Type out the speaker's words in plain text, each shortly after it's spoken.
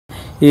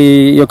ఈ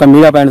యొక్క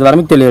media point ద్వారా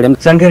మీకు తెలియడం.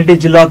 సంగారెడ్డి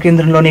జిల్లా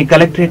కేంద్రంలోని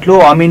కలెక్టరేట్ లో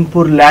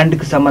అమీన్పూర్ ల్యాండ్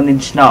కు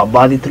సంబంధించిన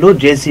బాధితులు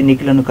జేసీ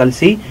నిఖిలను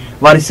కలిసి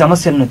వారి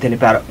సమస్యలను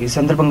తెలిపారు. ఈ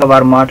సందర్భంగా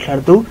వారు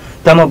మాట్లాడుతూ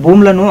తమ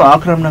భూములను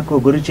ఆక్రమణకు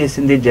గురి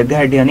చేసింది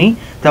జగ్గారెడ్డి అని,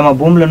 తమ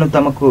భూములను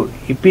తమకు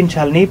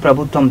ఇప్పించాలని,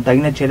 ప్రభుత్వం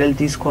తగిన చర్యలు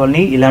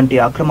తీసుకోవాలని, ఇలాంటి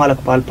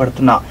అక్రమాలకు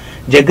పాల్పడుతున్న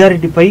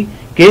జగ్గారెడ్డిపై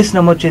కేసు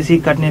నమోదు చేసి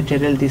కఠిన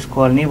చర్యలు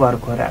తీసుకోవాలని వారు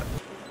కోరారు.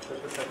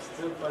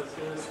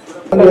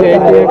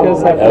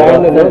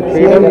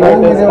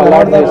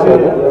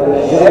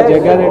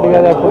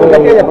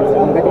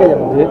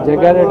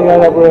 జగ్గారెడ్డి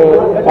గారు అప్పుడు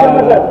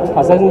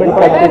అసెస్మెంట్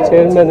కమిటీ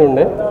చైర్మన్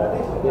ఉండే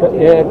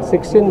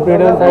 16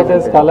 ఫ్రీడమ్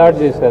ఫైటర్స్కి అలాట్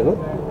చేశారు.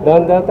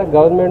 దాని తర్వాత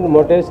గవర్నమెంట్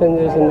మొటేషన్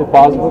చేసింది,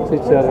 పాస్బుక్స్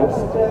ఇచ్చారు,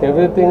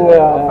 ఎవ్రీథింగ్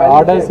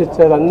ఆర్డర్స్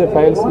ఇచ్చారు, అన్ని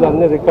ఫైల్స్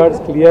అన్ని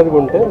రికార్డ్స్ క్లియర్గా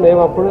ఉంటే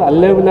మేము అప్పుడు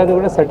అల్లేబుల్ అని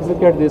కూడా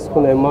సర్టిఫికేట్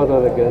తీసుకున్నాం ఎంఆర్ఓ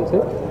దగ్గర నుంచి.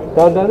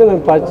 దాని తర్వాత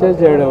మేము పర్చేజ్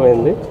చేయడం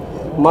అయింది.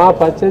 మా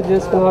పర్చేజ్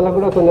చేసుకున్న వాళ్ళకు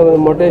కూడా కొంతమంది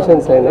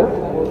మొటేషన్స్ అయినాయి.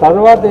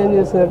 తర్వాత ఏం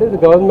చేసిందంటే ఇది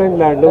గవర్నమెంట్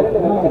ల్యాండ్,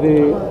 ఇది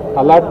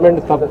అలాట్మెంట్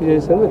తప్పు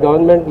చేసింది,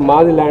 గవర్నమెంట్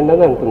మాది ల్యాండ్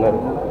అని అంటున్నారు.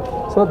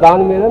 సో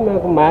దాని మీద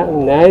మేము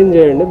న్యాయం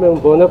చేయండి, మేము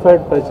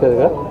బోనఫైడ్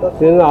పర్చేజ్గా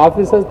దీని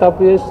ఆఫీసర్స్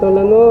తప్పు చేసిన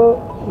వాళ్ళను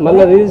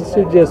మళ్ళీ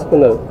రిజిస్టర్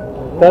చేసుకున్నారు.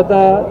 తర్వాత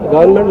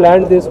గవర్నమెంట్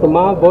ల్యాండ్ తీసుకుని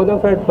మా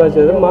బోనఫైడ్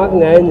పర్చేజ్ మాకు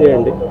న్యాయం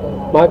చేయండి.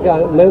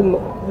 మేము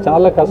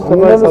చాలా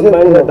కష్టపడి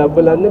సంపాదించిన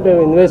డబ్బులన్నీ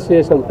మేము ఇన్వెస్ట్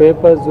చేసాం.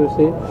 పేపర్స్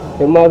చూసి,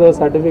 ఎంఆర్ఓ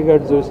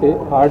సర్టిఫికేట్ చూసి,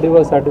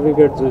 ఆర్డీఓ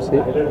సర్టిఫికేట్ చూసి,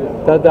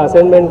 తర్వాత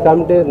అసైన్మెంట్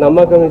కమిటీ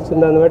నమ్మకం ఇచ్చిన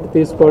దాన్ని బట్టి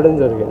తీసుకోవడం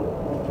జరిగింది.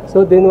 సో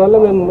దీనివల్ల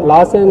మేము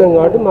లాస్ అయినాం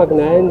కాబట్టి మాకు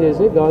న్యాయం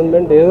చేసి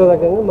గవర్నమెంట్ ఏదో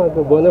రకంగా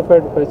మాకు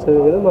బోనఫైడ్ పర్చేజ్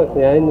మీద మాకు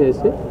న్యాయం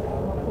చేసి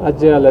అది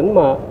చేయాలని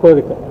మా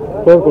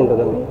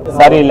కోరుకుంటున్నాము.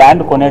 సార్ ఈ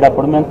ల్యాండ్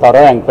కొనేటప్పుడు మేము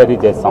త్వరగా ఎంక్వైరీ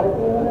చేస్తాం.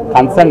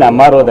 కన్సర్న్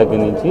ఎంఆర్ఓ దగ్గర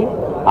నుంచి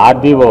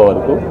ఆర్డీఓ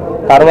వరకు,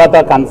 తర్వాత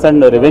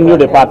కన్సర్న్ రెవెన్యూ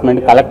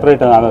డిపార్ట్మెంట్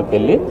కలెక్టరేట్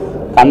వెళ్ళి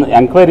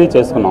ఎంక్వైరీ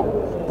చేసుకున్నాం.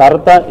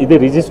 తర్వాత ఇది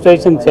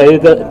రిజిస్ట్రేషన్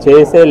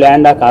చేసే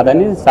ల్యాండా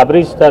కాదని సబ్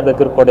రిజిస్ట్రార్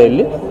దగ్గర కూడా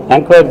వెళ్ళి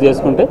ఎంక్వైరీ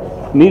చేసుకుంటే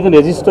మీకు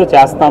రిజిస్టర్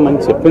చేస్తామని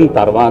చెప్పిన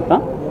తర్వాత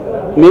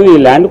మేము ఈ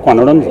ల్యాండ్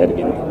కొనడం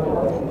జరిగింది.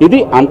 ఇది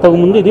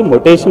అంతకుముందు ఇది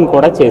మొటేషన్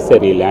కూడా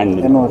చేశారు. ఈ ల్యాండ్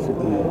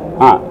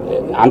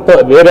అంత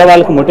వేరే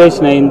వాళ్ళకి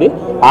మొటేషన్ అయింది.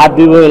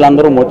 ఆర్డీఓ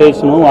వీళ్ళందరూ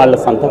మొటేషను, వాళ్ళ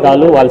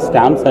సంతకాలు, వాళ్ళ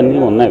స్టాంప్స్ అన్నీ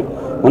ఉన్నాయి.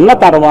 ఉన్న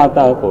తర్వాత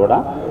కూడా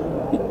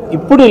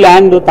ఇప్పుడు ఈ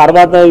ల్యాండ్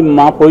తర్వాత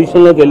మా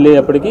పొజిషన్లోకి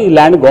వెళ్ళేటప్పటికీ ఈ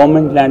ల్యాండ్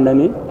గవర్నమెంట్ ల్యాండ్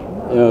అని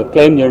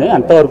క్లెయిమ్ చేయడం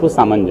ఎంతవరకు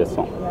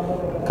సమంజసం?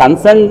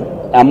 కన్సర్న్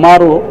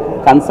ఎంఆర్ఓ,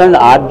 కన్సర్న్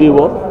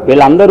ఆర్డీఓ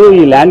వీళ్ళందరూ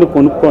ఈ ల్యాండ్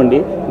కొనుక్కోండి,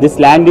 దిస్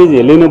ల్యాండ్ ఈజ్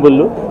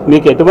ఎలిజిబుల్,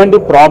 మీకు ఎటువంటి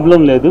ప్రాబ్లం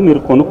లేదు, మీరు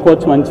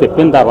కొనుక్కోవచ్చు అని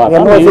చెప్పిన తర్వాత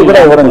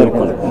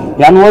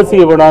ఎన్ఓసి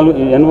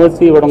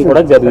ఇవ్వడం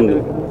కూడా జరిగింది.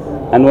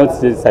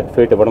 ఎన్ఓసి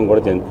సర్టిఫికేట్ ఇవ్వడం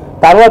కూడా జరిగింది.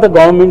 తర్వాత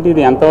గవర్నమెంట్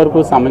ఇది ఎంతవరకు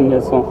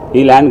సమంజసం ఈ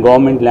ల్యాండ్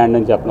గవర్నమెంట్ ల్యాండ్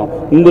అని చెప్పడం?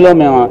 ఇందులో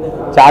మేము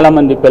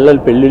చాలామంది పిల్లల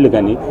పెళ్ళిళ్ళు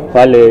కానీ,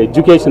 వాళ్ళ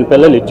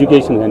పిల్లల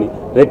ఎడ్యుకేషన్ కానీ,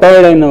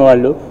 రిటైర్డ్ అయిన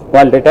వాళ్ళు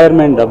వాళ్ళ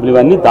రిటైర్మెంట్ డబ్బులు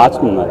ఇవన్నీ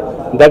దాచుకున్నారు.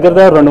 దగ్గర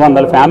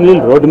 200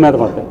 ఫ్యామిలీలు రోడ్డు మీద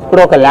ఉంటాయి.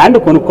 ఇప్పుడు ఒక ల్యాండ్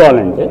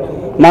కొనుక్కోవాలంటే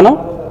మనం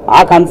ఆ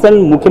కన్సర్న్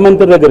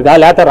ముఖ్యమంత్రి దగ్గరికి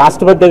లేకపోతే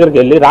రాష్ట్రపతి దగ్గరికి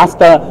వెళ్ళి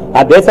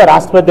ఆ దేశ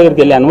రాష్ట్రపతి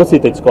దగ్గరికి వెళ్ళి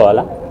ఎన్ఓసి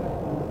తెచ్చుకోవాలా?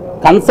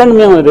 కన్సర్న్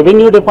మేము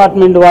రెవెన్యూ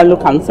డిపార్ట్మెంట్ వాళ్ళు,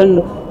 కన్సర్న్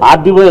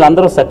ఆర్డీఓ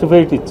అందరూ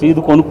సర్టిఫికేట్ ఇచ్చి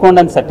ఇది కొనుక్కోండి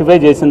అని సర్టిఫై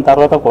చేసిన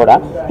తర్వాత కూడా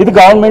ఇది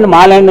గవర్నమెంట్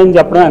మా ల్యాండ్ అని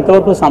చెప్పడం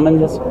ఎంతవరకు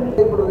సమంజసం?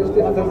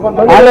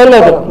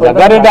 లేదు,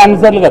 జగ్గారెడ్డి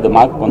ఆన్సర్లు కదా,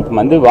 మాకు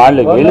కొంతమంది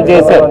వీళ్ళు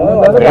చేశారు,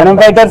 ఫ్రీడమ్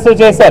ఫైటర్స్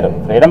చేశారు,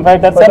 ఫ్రీడమ్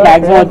ఫైటర్స్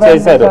మ్యాక్సిమం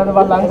చేశారు.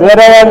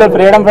 వేరే వాళ్ళు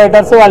ఫ్రీడమ్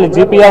ఫైటర్స్ వాళ్ళు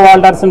జీపీఏ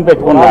హోల్డర్స్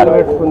పెట్టుకున్నారు,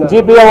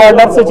 జీపీఏ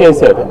హోల్డర్స్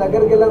చేశారు.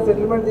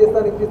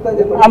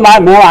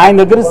 మేము ఆయన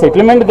దగ్గర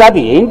సెటిల్మెంట్ కాదు,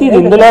 ఏంటి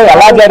ఇందులో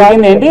ఎలా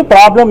జరిగింది, ఏంటి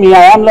ప్రాబ్లం మీ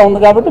హయాంలో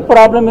ఉంది కాబట్టి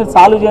ప్రాబ్లం మీరు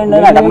సాల్వ్ చేయండి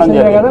అని అడగడం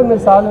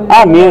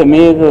జరిగింది.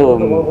 మీరు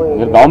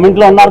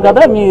గవర్నమెంట్లో ఉన్నారు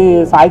కదా, మీ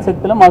సాయి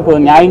శక్తిలో మాకు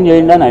న్యాయం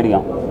చేయండి అని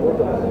అడిగాం.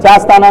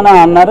 చేస్తానని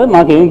అన్నారు,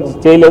 మాకేం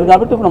చేయలేదు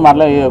కాబట్టి ఇప్పుడు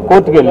మళ్ళీ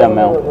కోర్టుకు వెళ్ళాం.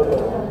 మేము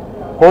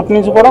కోర్టు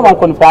నుంచి కూడా మాకు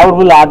కొన్ని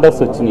ఫేవరబుల్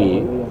ఆర్డర్స్ వచ్చినాయి.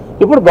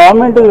 ఇప్పుడు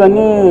గవర్నమెంట్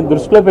ఇవన్నీ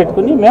దృష్టిలో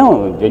పెట్టుకుని మేము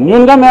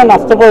జెన్యున్గా మేము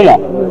నష్టపోయాం.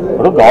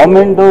 ఇప్పుడు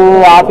గవర్నమెంట్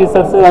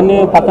ఆఫీసర్స్ అన్నీ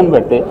పక్కన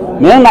పెడితే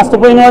మేము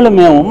నష్టపోయిన వాళ్ళు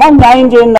మాకు న్యాయం చేయండి.